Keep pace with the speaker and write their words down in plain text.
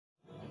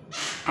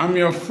I'm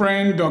your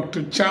friend,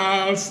 Dr.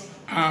 Charles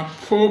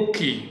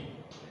Apoki.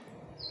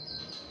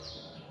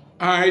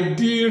 I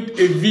did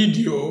a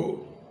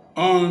video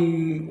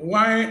on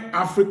why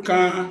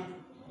Africa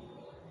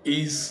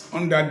is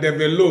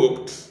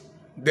underdeveloped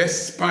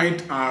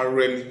despite our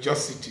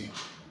religiosity.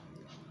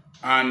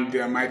 And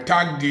my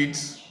tag did,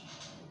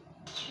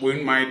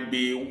 we might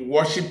be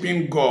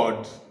worshiping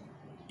God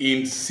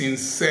in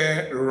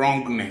sincere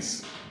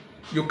wrongness.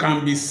 You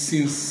can be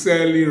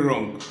sincerely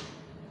wrong.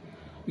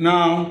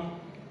 Now,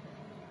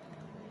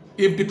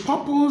 if the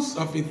purpose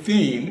of a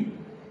thing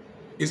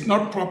is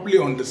not properly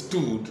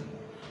understood,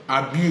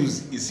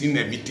 abuse is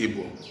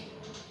inevitable.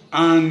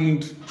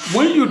 And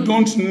when you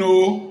don't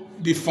know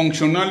the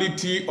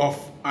functionality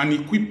of an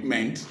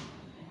equipment,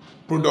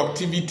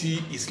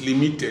 productivity is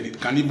limited.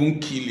 It can even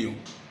kill you.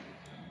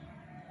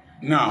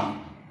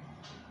 Now,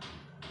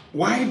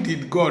 why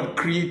did God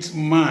create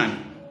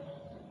man?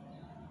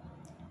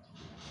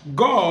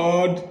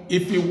 God,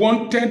 if he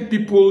wanted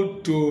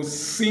people to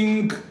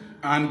sing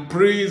and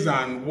praise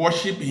and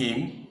worship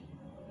him,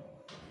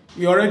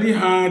 he already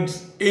had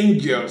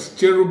angels,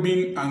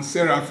 cherubim and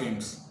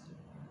seraphims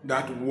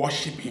that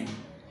worship him.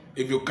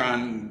 If you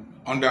can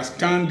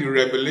understand the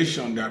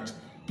revelation that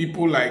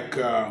people like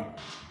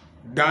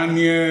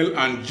Daniel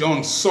and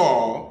John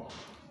saw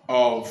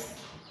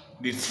of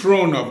the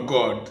throne of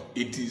God,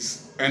 it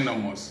is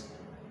enormous.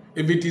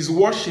 If it is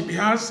worship, he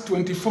has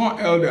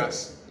 24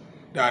 elders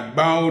that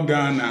bow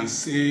down and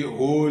say,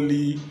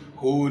 holy,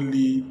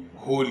 holy,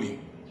 holy.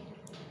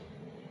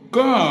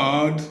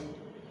 God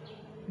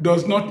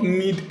does not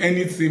need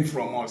anything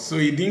from us. So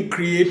he didn't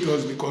create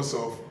us because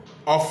of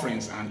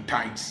offerings and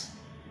tithes.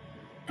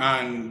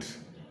 And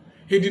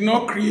he did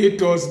not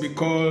create us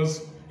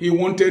because he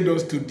wanted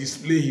us to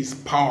display his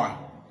power.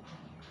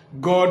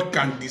 God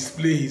can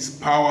display his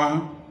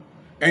power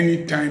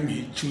anytime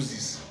he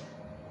chooses,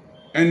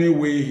 any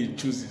way he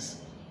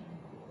chooses.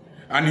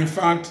 And in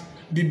fact,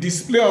 the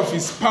display of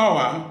his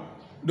power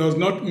does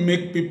not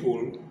make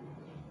people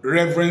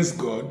reverence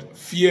God,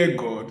 fear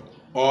God,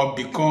 or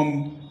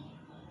become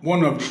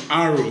one of the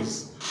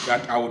arrows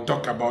that I will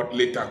talk about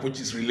later, which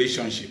is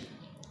relationship.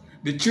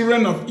 The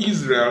children of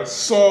Israel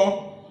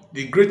saw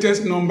the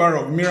greatest number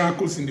of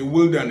miracles in the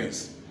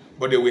wilderness,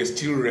 but they were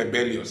still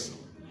rebellious.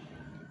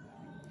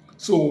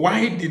 So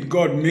why did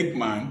God make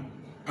man?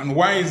 And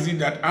why is it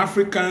that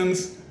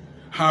Africans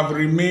have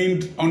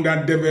remained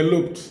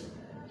underdeveloped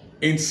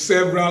in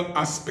several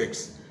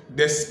aspects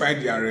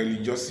despite their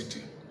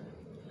religiosity?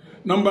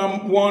 Number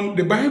one,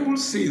 the Bible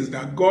says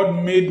that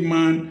God made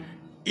man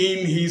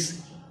in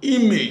his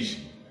image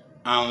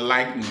and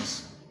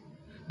likeness.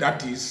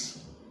 That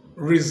is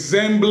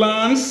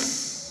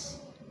resemblance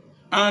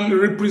and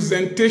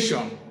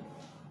representation.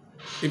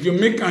 If you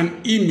make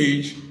an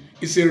image,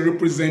 it's a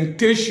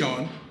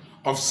representation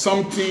of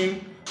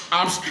something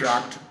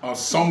abstract or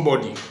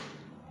somebody.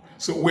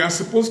 So we are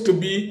supposed to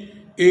be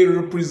a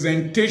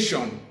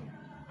representation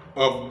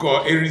of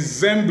God, a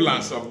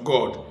resemblance of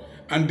God,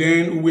 and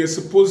then we're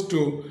supposed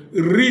to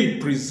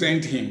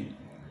represent him.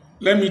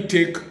 Let me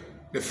take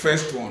the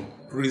first one,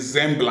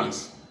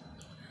 resemblance.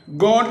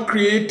 God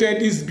created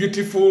this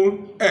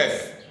beautiful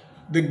earth,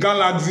 the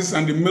galaxies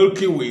and the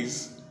Milky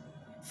Ways,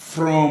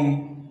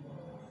 from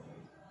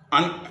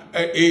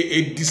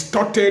a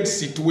distorted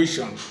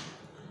situation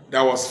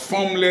that was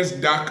formless,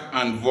 dark,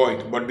 and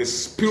void, but the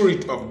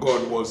Spirit of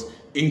God was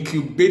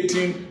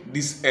incubating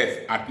this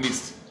earth at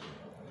least.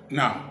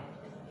 Now,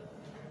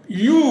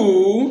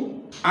 you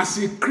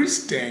as a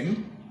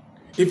Christian,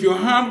 if you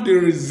have the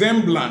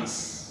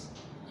resemblance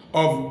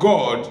of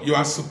God, you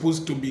are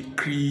supposed to be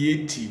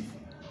creative.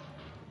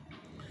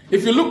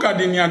 If you look at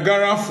the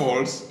Niagara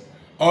Falls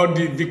or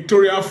the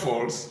Victoria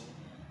Falls,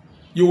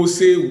 you will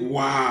say,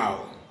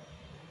 wow.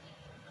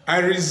 I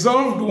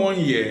resolved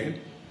one year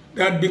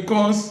that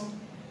because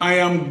I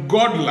am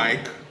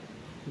godlike,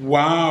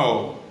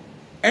 wow,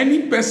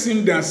 any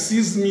person that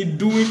sees me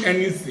doing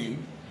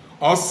anything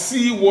or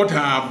see what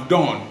I have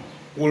done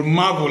will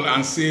marvel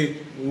and say,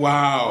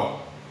 wow.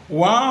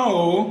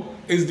 Wow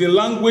is the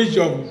language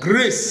of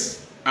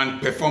grace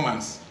and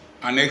performance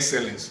and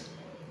excellence.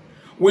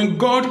 When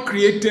God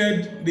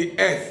created the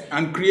earth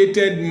and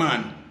created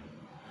man,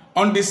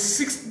 on the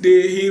sixth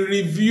day, he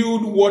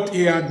reviewed what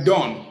he had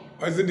done.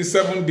 Or is it the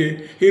seventh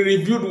day? He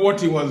reviewed what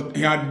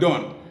he had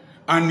done.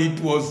 And it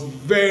was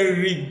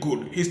very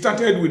good. He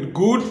started with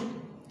good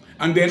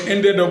and then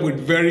ended up with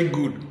very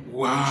good.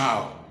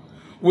 Wow.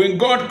 When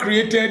God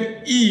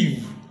created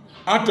Eve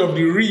out of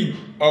the rib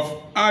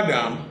of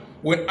Adam,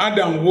 when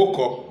Adam woke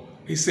up,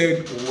 he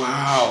said,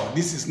 wow,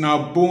 this is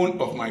now bone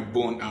of my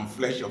bone and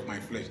flesh of my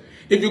flesh.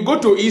 If you go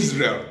to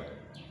Israel,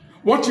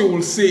 what you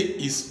will say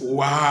is,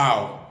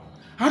 wow.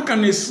 How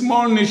can a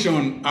small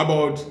nation,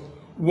 about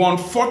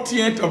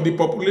 1/40th of the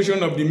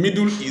population of the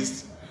Middle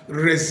East,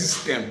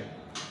 resist them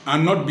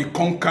and not be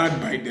conquered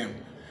by them?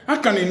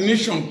 How can a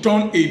nation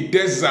turn a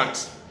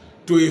desert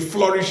to a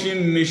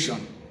flourishing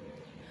nation?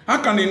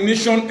 How can a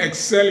nation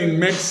excel in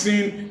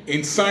medicine,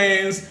 in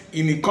science,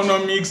 in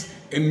economics,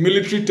 in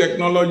military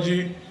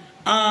technology,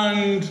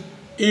 and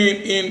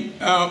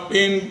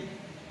in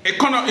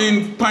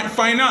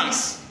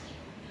finance.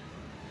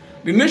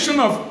 The nation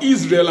of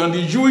Israel and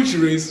the Jewish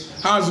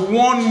race has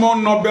won more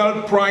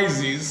Nobel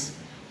Prizes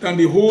than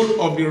the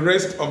whole of the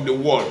rest of the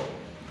world.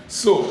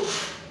 So,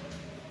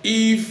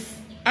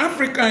 if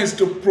Africa is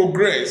to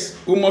progress,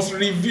 we must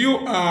review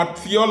our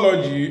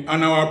theology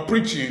and our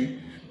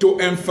preaching to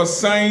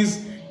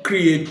emphasize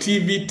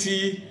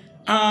creativity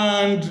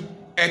and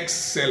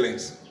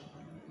excellence.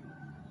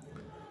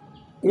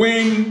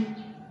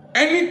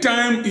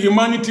 Anytime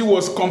humanity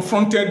was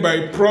confronted by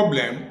a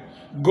problem,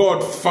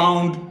 God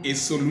found a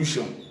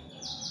solution.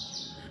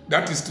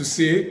 That is to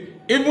say,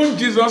 even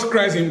Jesus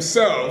Christ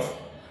himself,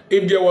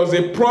 if there was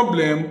a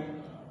problem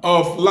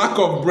of lack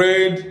of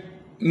bread,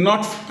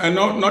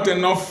 not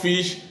enough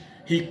fish,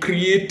 he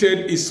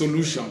created a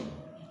solution.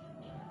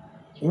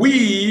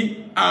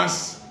 We,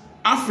 as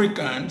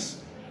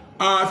Africans,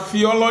 our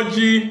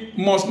theology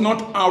must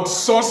not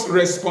outsource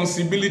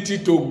responsibility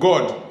to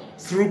God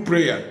through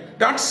prayer.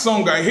 That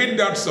song, I hate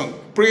that song.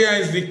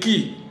 Prayer is the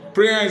key.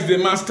 Prayer is the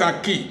master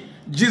key.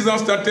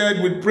 Jesus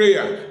started with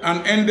prayer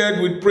and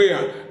ended with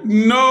prayer.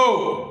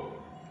 No,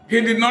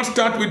 he did not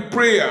start with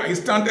prayer. He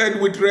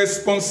started with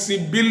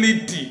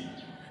responsibility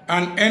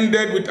and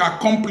ended with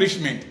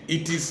accomplishment.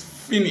 It is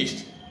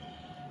finished.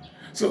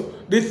 So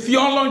the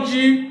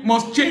theology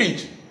must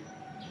change.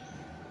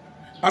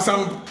 As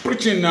I'm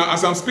preaching now,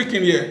 as I'm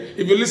speaking here,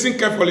 if you listen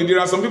carefully, there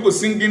are some people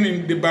singing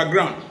in the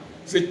background.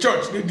 Say,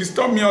 church, they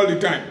disturb me all the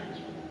time.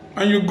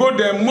 And you go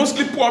there,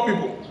 mostly poor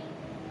people.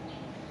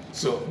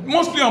 So,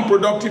 mostly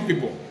unproductive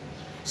people.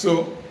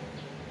 So,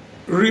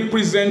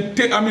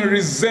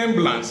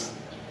 resemblance.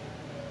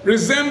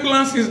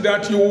 Resemblance is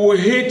that you will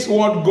hate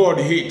what God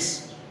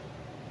hates.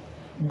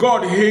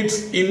 God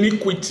hates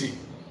iniquity.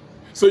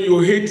 So you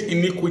hate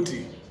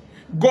iniquity.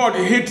 God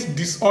hates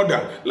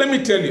disorder. Let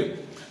me tell you,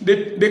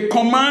 the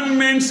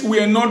commandments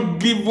were not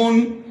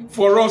given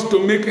for us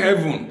to make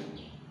heaven.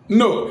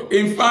 No,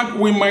 in fact,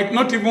 we might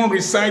not even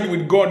reside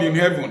with God in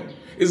heaven.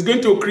 It's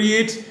going to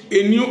create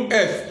a new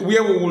earth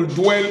where we will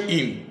dwell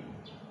in.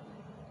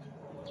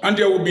 And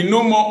there will be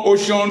no more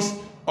oceans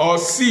or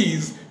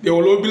seas. There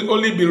will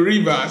only be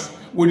rivers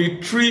with the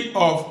tree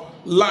of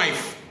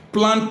life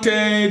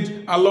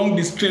planted along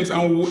the streams,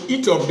 and we will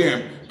eat of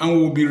them and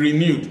we will be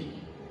renewed.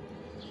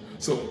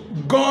 So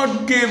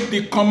God gave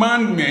the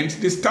commandments,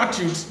 the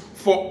statutes,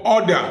 for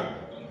order,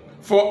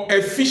 for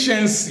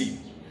efficiency,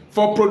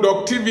 for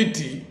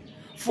productivity,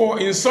 for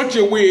in such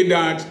a way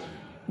that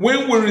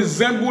when we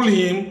resemble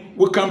him,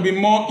 we can be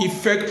more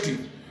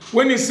effective.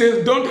 When he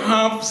says don't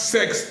have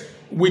sex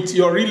with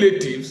your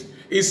relatives,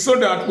 it's so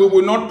that we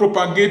will not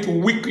propagate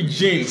weak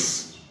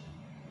genes.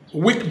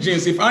 Weak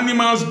genes. If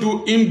animals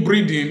do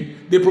inbreeding,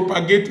 they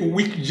propagate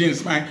weak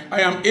genes. I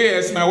am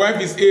AS, my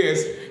wife is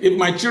AS. If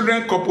my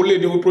children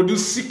copulate, they will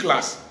produce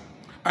sicklers.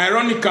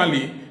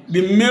 Ironically,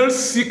 the male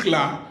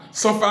sickler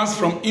suffers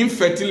from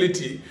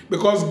infertility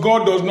because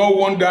God does not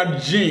want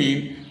that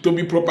gene to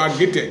be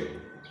propagated.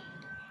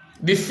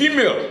 The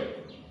female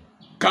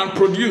can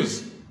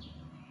produce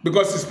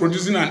because it's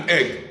producing an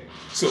egg.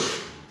 So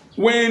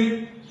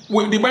when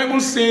the Bible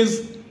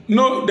says,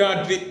 no,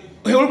 that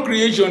the whole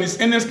creation is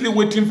earnestly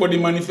waiting for the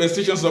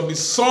manifestations of the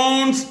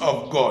sons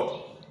of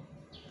God.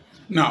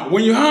 Now,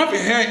 when you have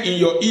hair in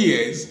your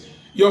ears,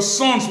 your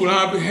sons will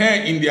have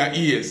hair in their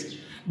ears,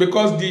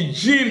 because the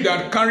gene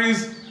that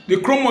carries, the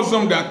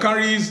chromosome that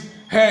carries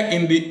hair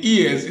in the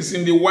ears is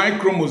in the Y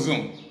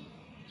chromosome.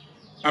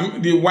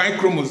 The Y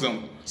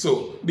chromosome.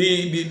 So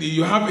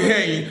you have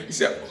hair in,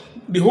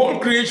 the whole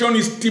creation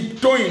is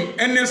tiptoeing,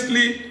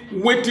 earnestly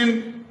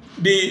waiting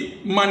the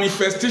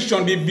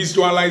manifestation, the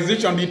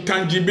visualization, the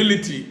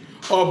tangibility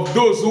of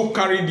those who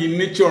carry the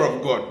nature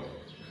of God.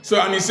 So,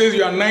 and he says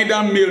you are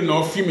neither male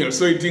nor female.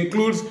 So it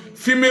includes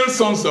female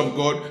sons of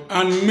God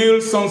and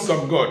male sons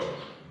of God.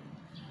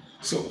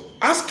 So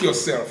ask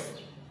yourself,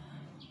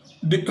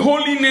 the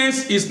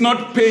holiness is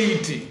not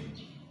piety.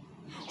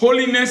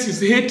 Holiness is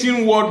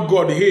hating what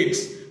God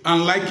hates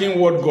and liking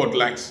what God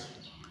likes.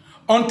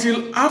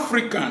 Until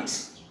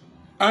Africans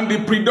and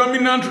the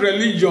predominant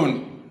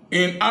religion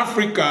in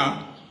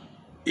Africa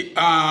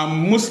are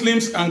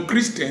Muslims and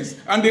Christians,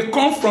 and they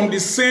come from the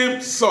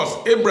same source,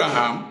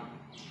 Abraham,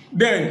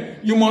 then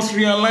you must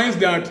realize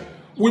that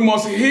we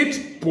must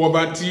hate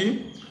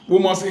poverty, we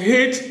must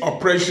hate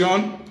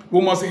oppression, we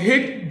must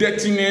hate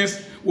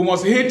dirtiness, we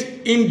must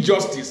hate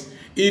injustice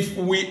if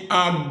we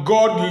are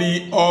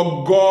godly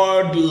or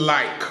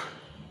God-like.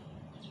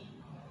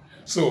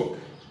 So,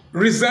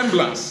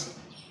 resemblance.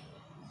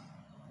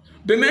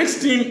 The next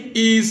thing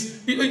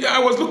is, I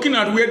was looking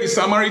at where the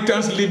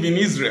Samaritans live in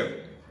Israel.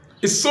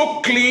 It's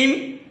so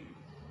clean,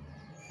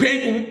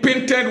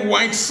 painted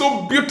white,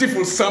 so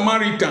beautiful,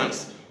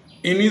 Samaritans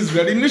in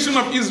Israel. The nation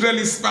of Israel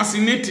is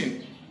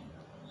fascinating.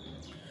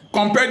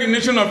 Compare the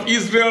nation of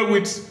Israel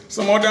with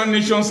some other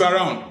nations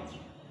around.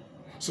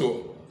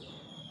 So,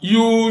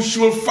 you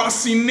should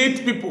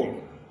fascinate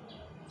people.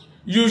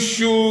 You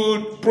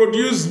should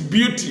produce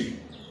beauty.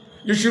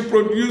 You should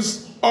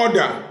produce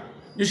order.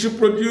 You should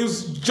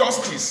produce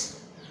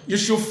justice. you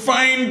should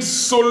find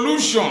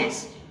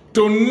solutions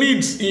to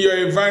needs in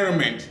your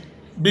environment.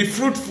 Be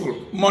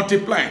fruitful,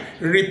 multiply,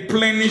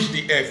 replenish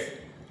the earth.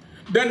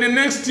 Then the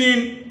next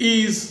thing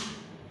is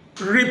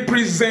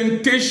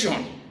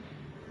representation.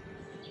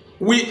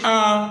 We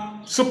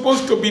are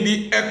supposed to be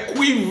the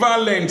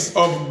equivalents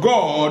of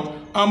God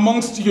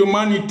amongst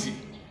humanity.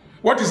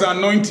 What is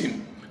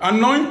anointing?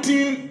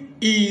 Anointing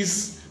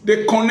is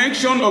the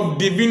connection of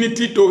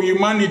divinity to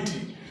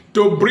humanity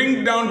to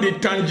bring down the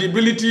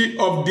tangibility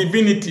of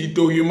divinity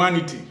to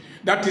humanity.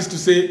 That is to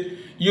say,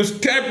 you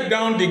step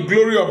down the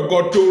glory of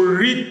God to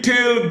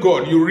retail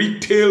God. You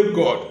retail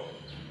God.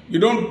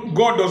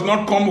 God does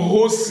not come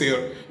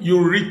wholesale.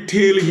 You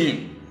retail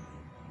him.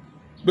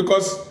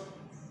 Because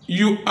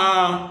you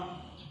are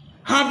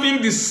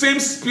having the same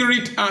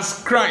spirit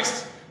as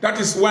Christ. That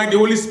is why the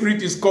Holy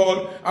Spirit is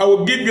called, I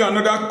will give you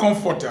another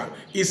comforter.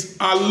 It's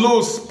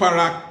allos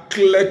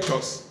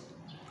parakletos.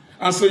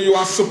 And so you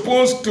are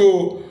supposed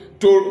to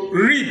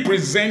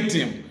represent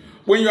him.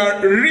 When you are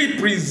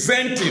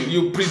representing,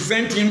 you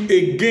present him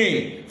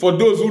again for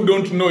those who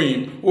don't know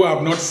him, who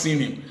have not seen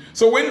him.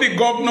 So when the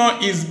governor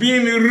is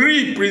being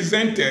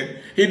represented,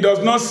 he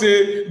does not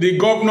say, the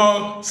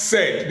governor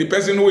said, the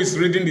person who is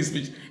reading the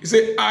speech. He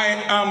said, I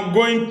am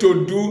going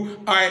to do,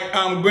 I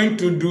am going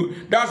to do.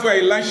 That's why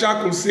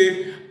Elisha could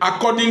say,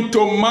 according to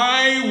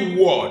my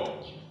word.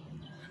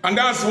 And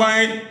that's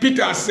why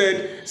Peter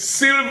said,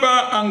 silver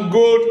and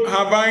gold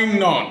have I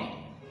none,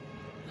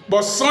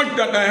 but such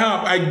that I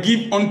have, I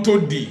give unto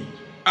thee.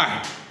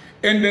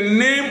 In the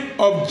name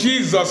of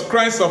Jesus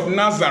Christ of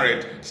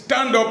Nazareth,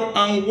 stand up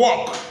and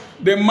walk.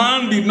 The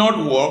man did not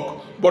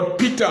walk, but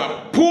Peter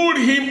pulled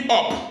him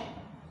up,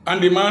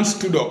 and the man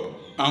stood up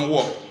and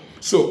walked.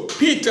 So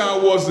Peter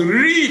was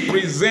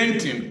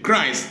representing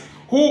Christ,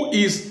 who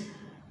is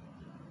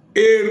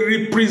a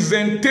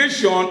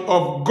representation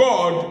of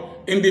God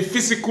in the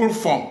physical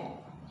form.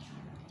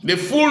 The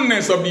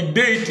fullness of the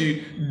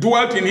deity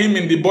dwelt in him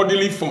in the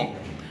bodily form.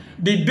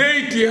 The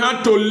deity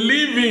had to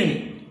leave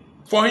him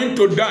for him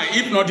to die.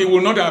 If not, he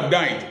would not have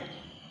died,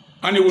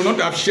 and he would not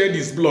have shed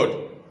his blood.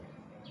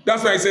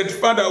 That's why I said,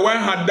 Father, why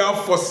hast thou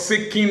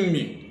forsaken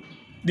me?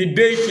 The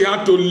deity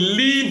had to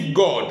leave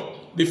God,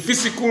 the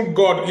physical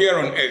God here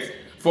on earth,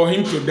 for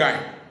him to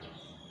die.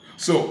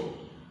 So,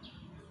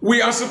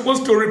 we are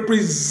supposed to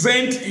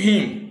represent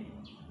him.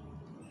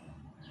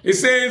 It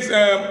says,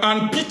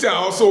 and Peter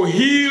also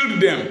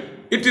healed them.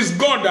 It is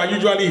God that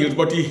usually heals,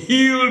 but he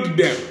healed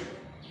them.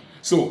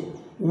 So,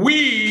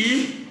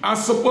 we are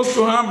supposed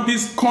to have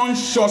this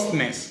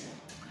consciousness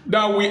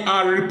that we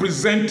are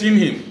representing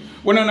him.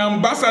 When an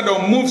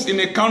ambassador moves in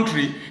a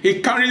country,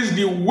 he carries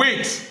the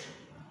weight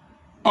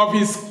of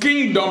his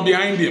kingdom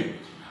behind him.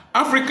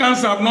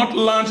 Africans have not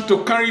learned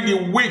to carry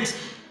the weight.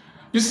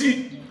 You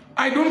see,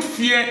 I don't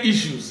fear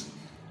issues.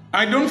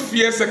 I don't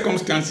fear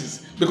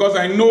circumstances because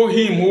I know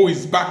him who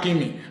is backing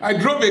me. I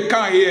drove a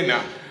car here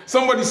now.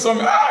 Somebody saw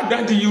me,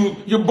 Daddy,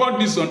 you bought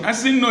this one. I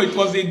said, no, it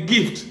was a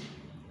gift.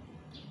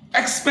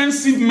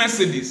 Expensive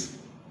Mercedes.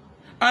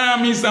 I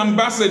am his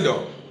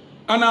ambassador.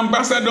 And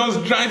ambassadors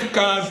drive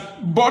cars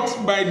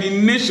bought by the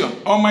nation.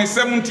 On my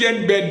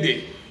 70th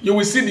birthday, you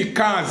will see the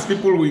cars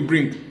people will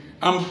bring.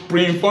 I'm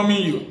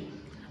pre-informing you.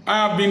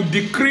 I have been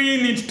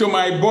decreeing it to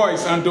my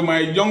boys and to my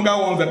younger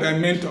ones that I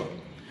mentor.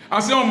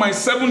 I say on my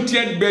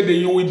 70th birthday,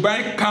 you will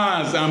buy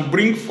cars and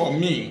bring for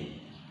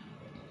me.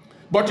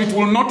 But it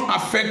will not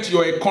affect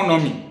your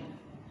economy.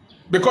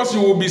 Because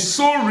you will be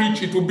so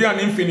rich, it will be an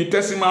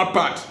infinitesimal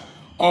part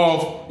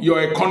of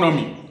your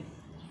economy.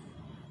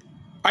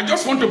 I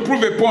just want to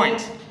prove a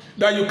point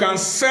that you can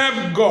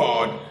serve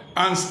God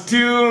and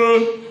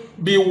still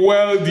be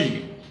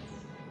wealthy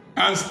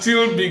and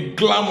still be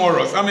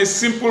glamorous. I'm a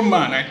simple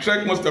man. I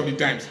trek most of the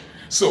times.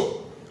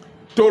 So,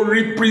 to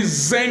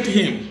represent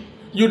him,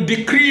 you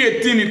decree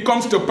a thing, it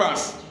comes to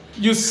pass.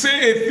 You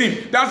say a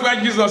thing. That's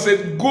why Jesus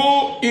said,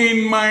 go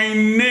in my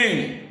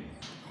name.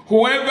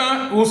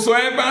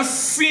 Whosoever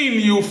sin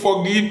you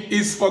forgive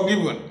is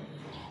forgiven.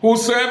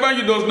 Whosoever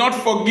you does not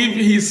forgive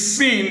his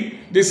sin,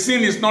 the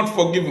sin is not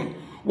forgiven.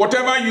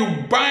 Whatever you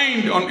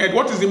bind on earth,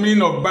 what is the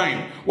meaning of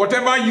bind?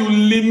 Whatever you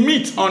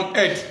limit on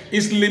earth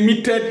is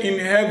limited in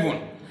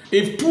heaven.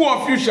 If two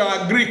of you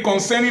shall agree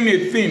concerning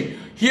a thing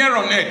here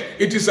on earth,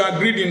 it is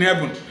agreed in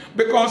heaven.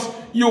 Because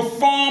you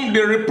form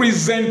the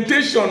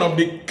representation of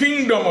the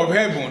kingdom of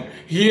heaven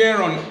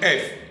here on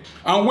earth.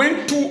 And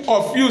when two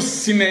of you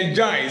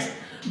synergize,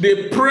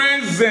 the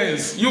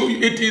presence, you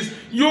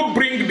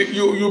bring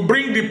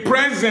the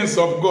presence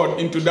of God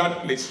into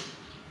that place.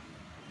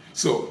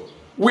 So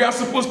we are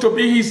supposed to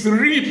be his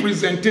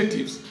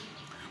representatives.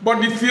 But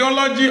the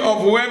theology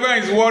of whoever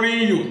is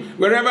worrying you,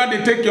 wherever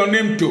they take your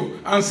name to,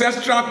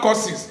 ancestral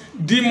curses,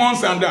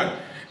 demons and that,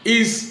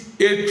 is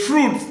a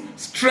truth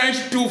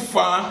stretched too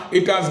far.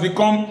 It has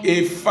become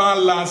a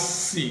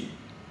fallacy.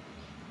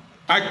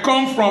 I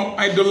come from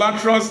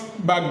idolatrous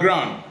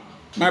background.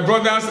 My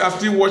brothers are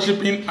still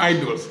worshiping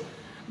idols.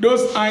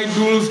 Those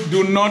idols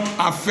do not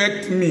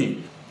affect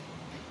me.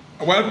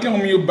 I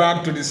welcome you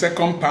back to the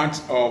second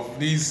part of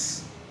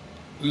this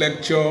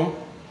lecture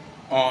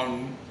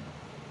on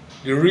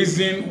the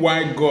reason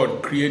why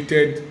God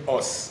created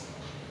us.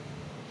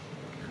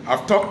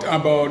 I've talked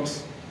about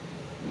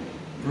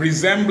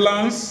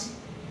resemblance.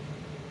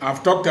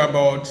 I've talked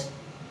about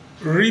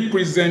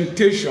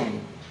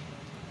representation.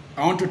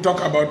 I want to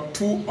talk about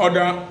two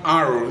other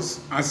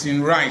R's, as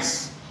in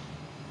rice.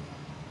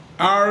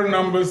 R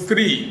number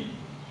 3.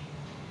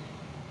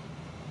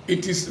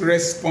 It is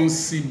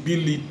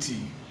responsibility.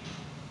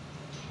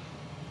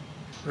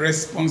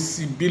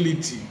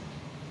 Responsibility.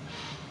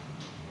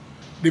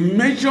 The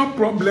major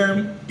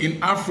problem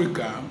in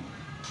Africa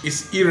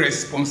is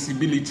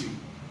irresponsibility.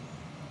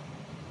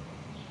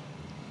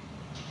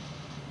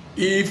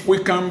 If we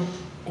can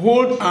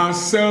hold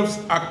ourselves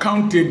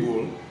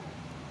accountable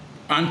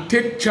and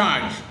take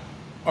charge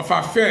of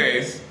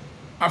affairs,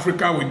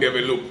 Africa will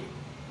develop.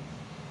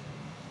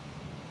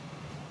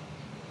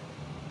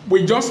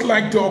 We just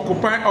like to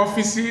occupy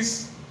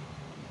offices,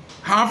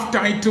 have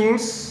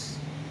titles,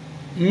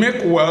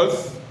 make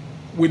wealth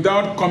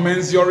without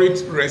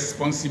commensurate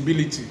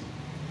responsibility.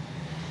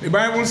 The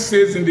Bible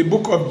says in the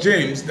book of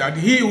James that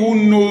he who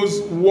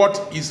knows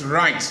what is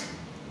right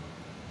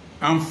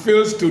and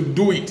fails to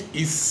do it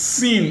is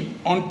sin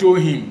unto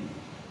him.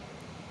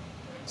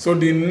 So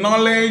the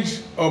knowledge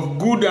of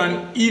good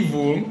and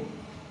evil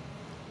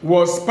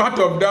was part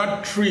of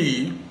that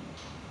tree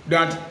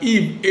that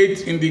Eve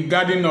ate in the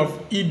Garden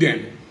of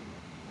Eden.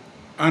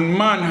 And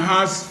man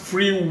has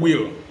free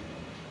will.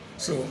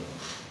 So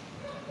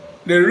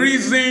the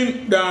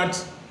reason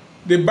that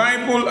the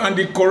Bible and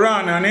the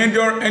Quran and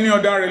any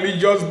other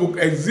religious book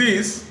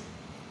exists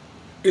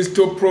is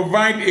to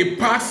provide a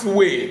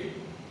pathway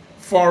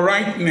for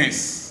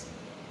rightness.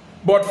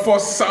 But for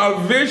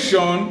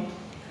salvation,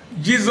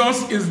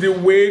 Jesus is the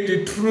way,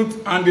 the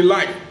truth, and the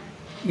life.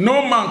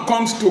 No man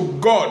comes to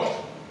God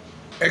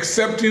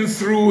excepting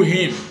through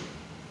him.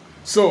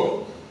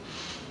 So,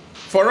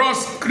 for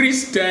us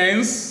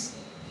Christians,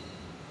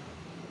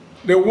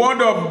 the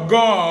Word of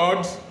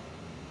God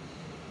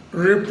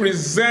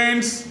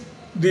represents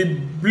the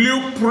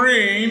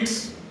blueprint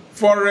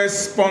for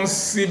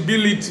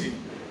responsibility.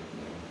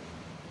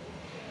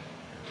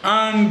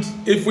 And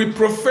if we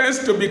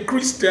profess to be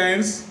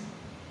Christians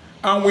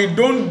and we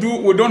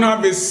don't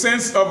have a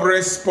sense of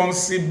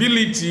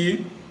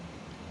responsibility,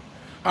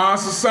 our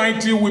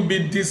society will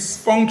be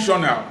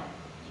dysfunctional.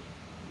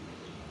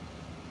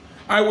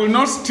 I will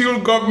not steal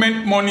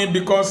government money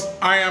because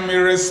I am a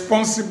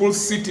responsible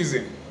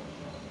citizen.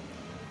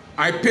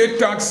 I pay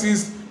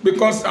taxes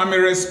because I'm a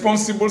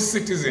responsible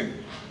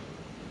citizen.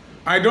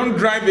 I don't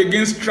drive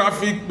against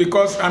traffic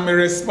because I'm a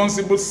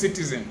responsible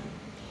citizen.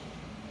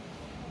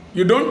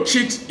 You don't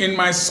cheat in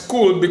my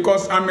school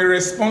because I'm a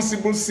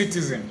responsible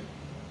citizen.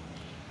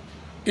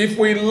 If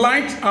we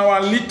light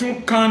our little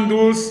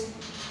candles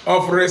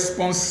of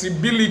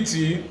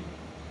responsibility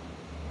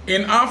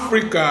in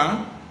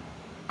Africa,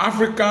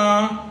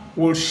 Africa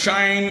will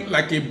shine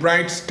like a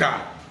bright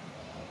star.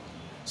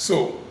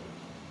 So,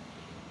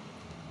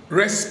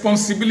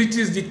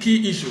 responsibility is the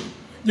key issue.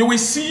 You will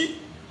see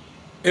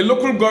a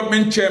local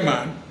government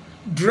chairman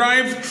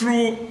drive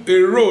through a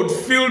road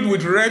filled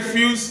with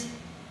refuse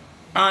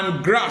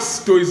and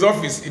grass to his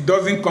office. It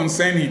doesn't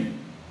concern him.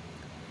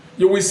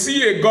 You will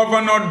see a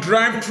governor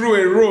drive through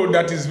a road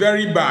that is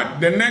very bad.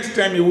 The next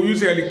time he will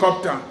use a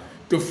helicopter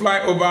to fly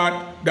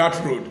over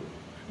that road.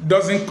 It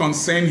doesn't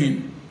concern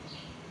him.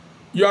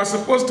 You are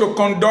supposed to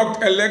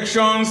conduct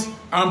elections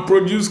and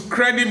produce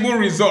credible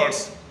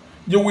results.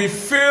 You will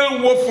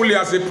fail woefully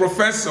as a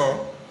professor.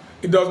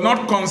 It does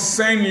not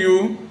concern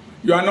you.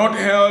 You are not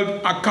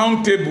held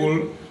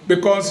accountable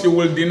because you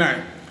will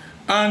deny.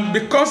 And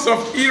because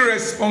of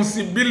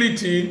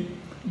irresponsibility,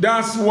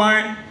 that's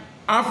why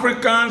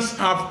Africans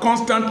have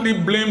constantly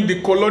blamed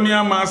the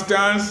colonial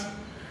masters,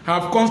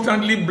 have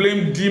constantly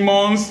blamed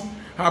demons,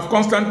 have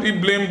constantly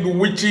blamed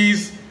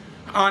witches,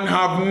 and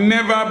have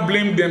never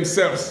blamed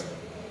themselves.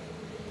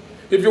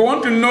 If you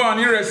want to know an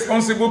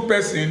irresponsible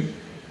person,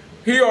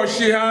 he or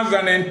she has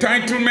an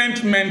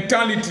entitlement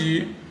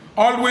mentality,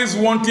 always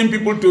wanting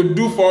people to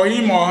do for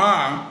him or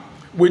her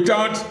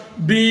without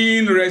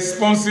being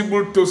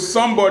responsible to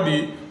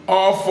somebody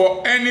or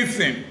for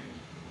anything.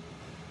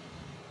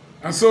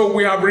 And so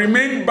we have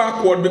remained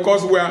backward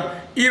because we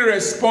are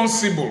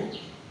irresponsible.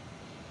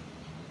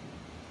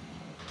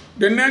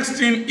 The next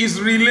thing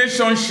is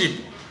relationship.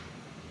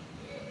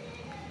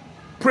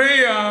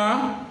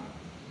 Prayer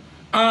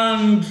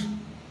and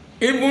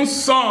even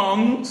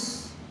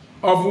songs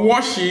of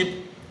worship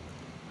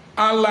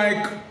are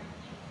like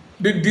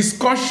the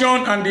discussion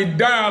and the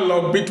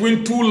dialogue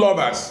between two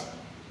lovers.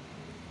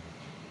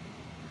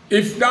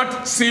 If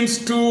that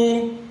seems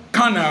too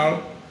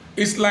carnal,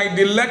 it's like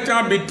the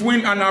letter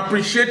between an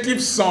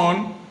appreciative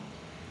son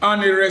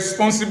and a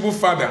responsible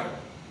father.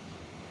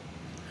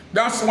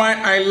 That's why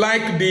I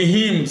like the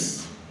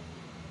hymns.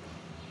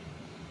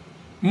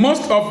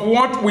 Most of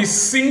what we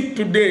sing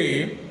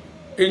today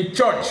in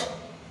church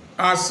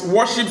as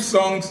worship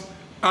songs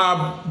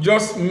are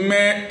just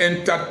mere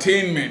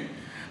entertainment.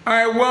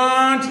 I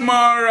want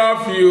more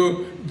of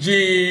you,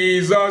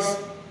 Jesus.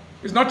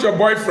 He's not your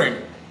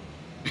boyfriend.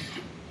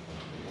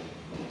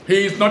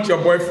 He is not your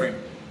boyfriend.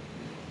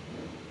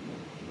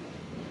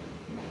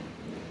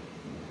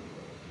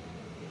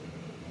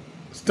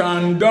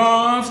 Stand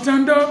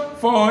up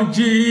for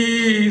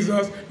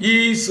Jesus,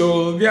 ye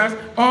soldiers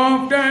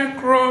of the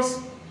cross.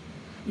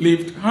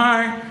 Lift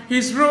high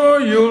his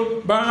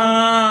royal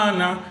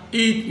banner,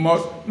 it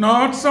must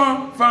not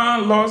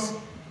suffer loss,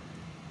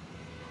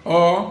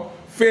 or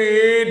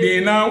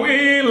fading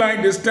away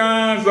like the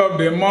stars of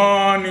the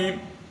morning.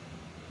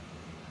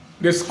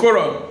 The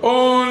scorer,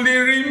 only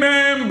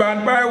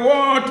remembered by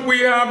what we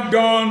have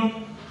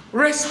done.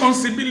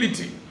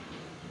 Responsibility.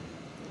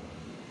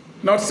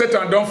 Not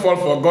Satan, don't fall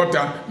for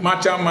gutter.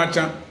 Matcha.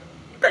 How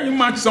can you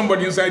match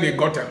somebody inside a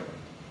gutter?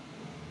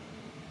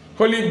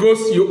 Holy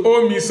Ghost, you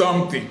owe me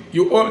something.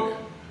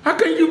 How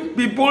can you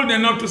be bold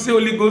enough to say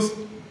Holy Ghost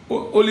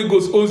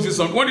owes you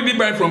something? What did he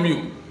buy from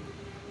you?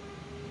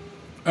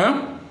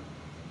 Huh?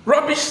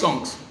 Rubbish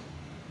songs.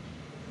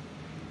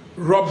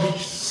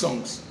 Rubbish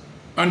songs.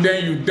 And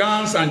then you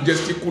dance and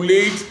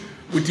gesticulate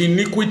with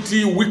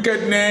iniquity,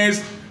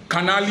 wickedness,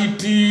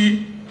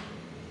 carnality.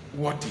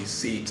 What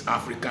is it,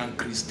 African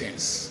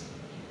Christians?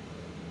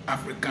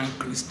 African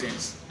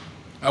Christians.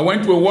 I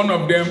went to one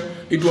of them.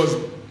 It was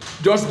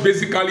just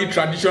basically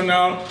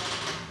traditional,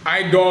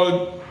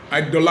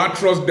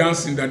 idolatrous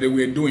dancing that they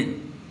were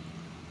doing.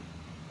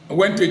 I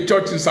went to a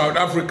church in South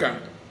Africa.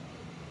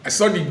 I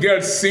saw the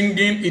girl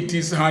singing. It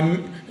is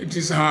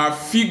her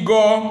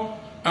figure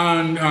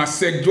and her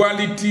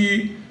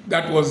sexuality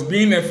that was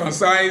being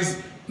emphasized,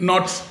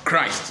 not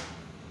Christ.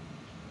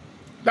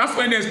 That's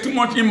why there's too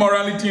much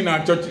immorality in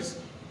our churches.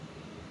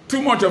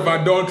 Too much of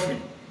adultery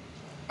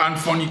and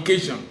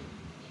fornication.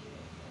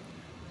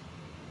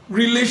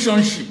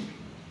 Relationship.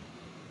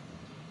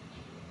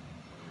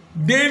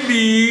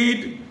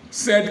 David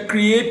said,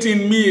 create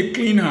in me a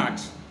clean heart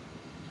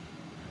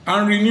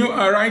and renew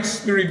a right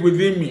spirit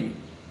within me.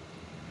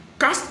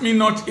 Cast me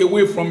not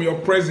away from your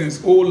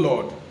presence, O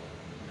Lord.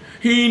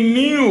 He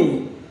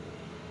knew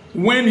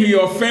when he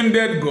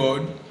offended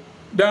God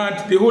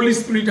that the Holy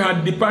Spirit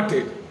had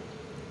departed.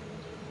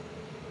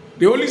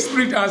 The Holy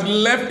Spirit has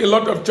left a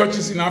lot of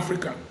churches in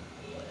Africa.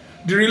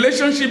 The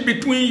relationship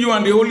between you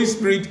and the Holy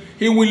Spirit,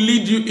 he will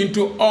lead you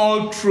into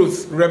all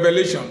truth,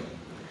 revelation.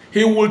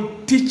 He will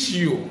teach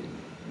you.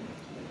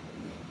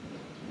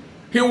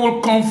 He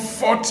will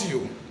comfort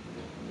you.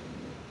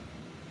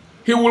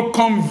 He will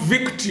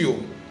convict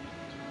you.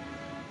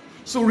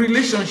 So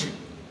relationship.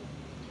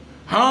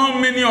 How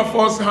many of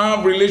us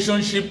have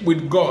relationship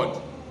with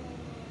God?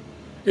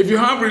 If you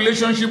have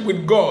relationship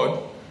with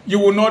God, you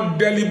will not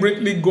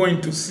deliberately go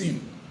into sin.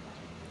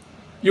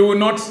 You will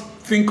not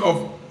think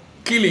of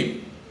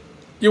killing.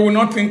 You will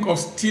not think of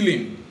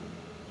stealing.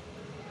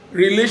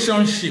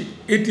 Relationship.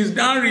 It is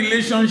that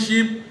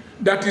relationship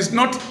that is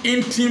not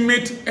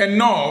intimate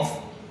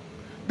enough.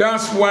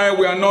 That's why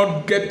we are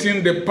not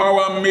getting the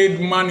power made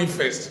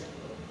manifest.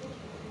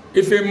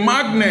 If a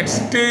magnet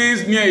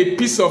stays near a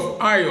piece of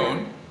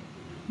iron,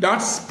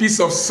 that piece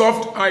of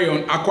soft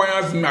iron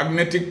acquires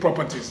magnetic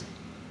properties.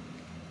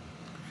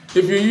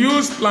 If you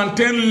use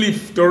plantain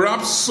leaf to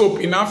wrap soap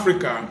in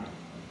Africa,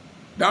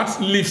 that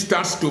leaf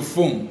starts to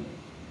foam.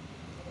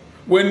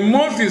 When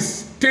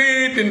Moses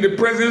stayed in the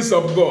presence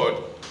of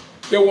God,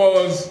 there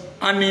was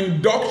an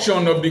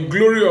induction of the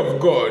glory of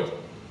God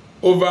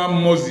over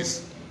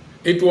Moses.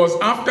 It was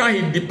after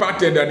he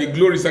departed that the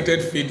glory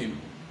started fading.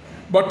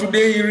 But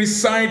today he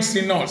resides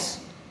in us.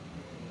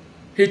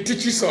 He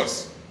teaches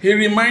us. He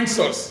reminds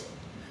us.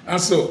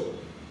 And so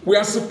we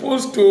are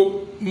supposed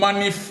to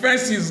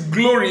manifest his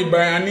glory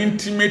by an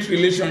intimate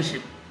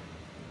relationship.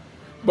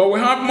 But we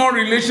have more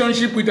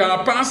relationship with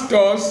our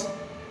pastors,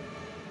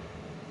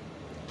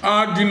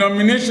 our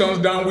denominations,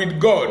 than with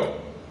God.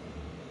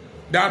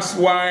 That's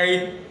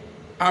why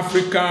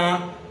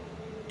Africa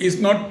is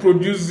not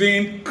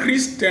producing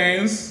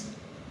Christians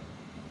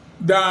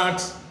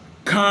that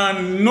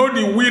can know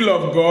the will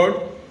of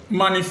God,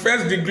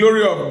 manifest the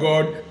glory of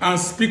God, and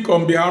speak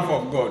on behalf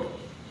of God.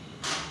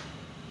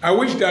 I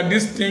wish that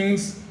these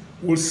things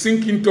will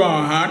sink into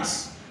our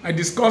hearts. I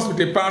discussed with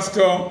a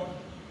pastor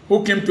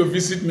who came to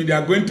visit me. They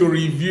are going to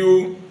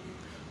review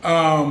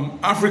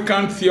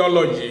African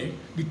theology,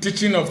 the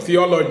teaching of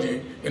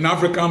theology in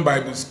African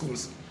Bible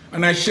schools.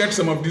 And I shared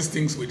some of these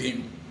things with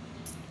him.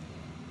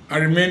 I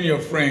remain your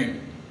friend,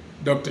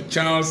 Dr.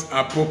 Charles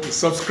Apoki.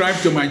 Subscribe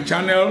to my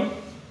channel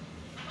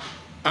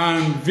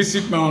and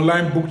visit my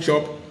online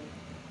bookshop,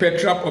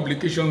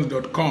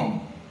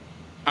 petrapublications.com,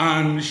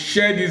 and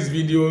share these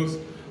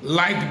videos,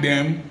 like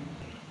them.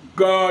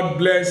 God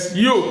bless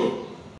you.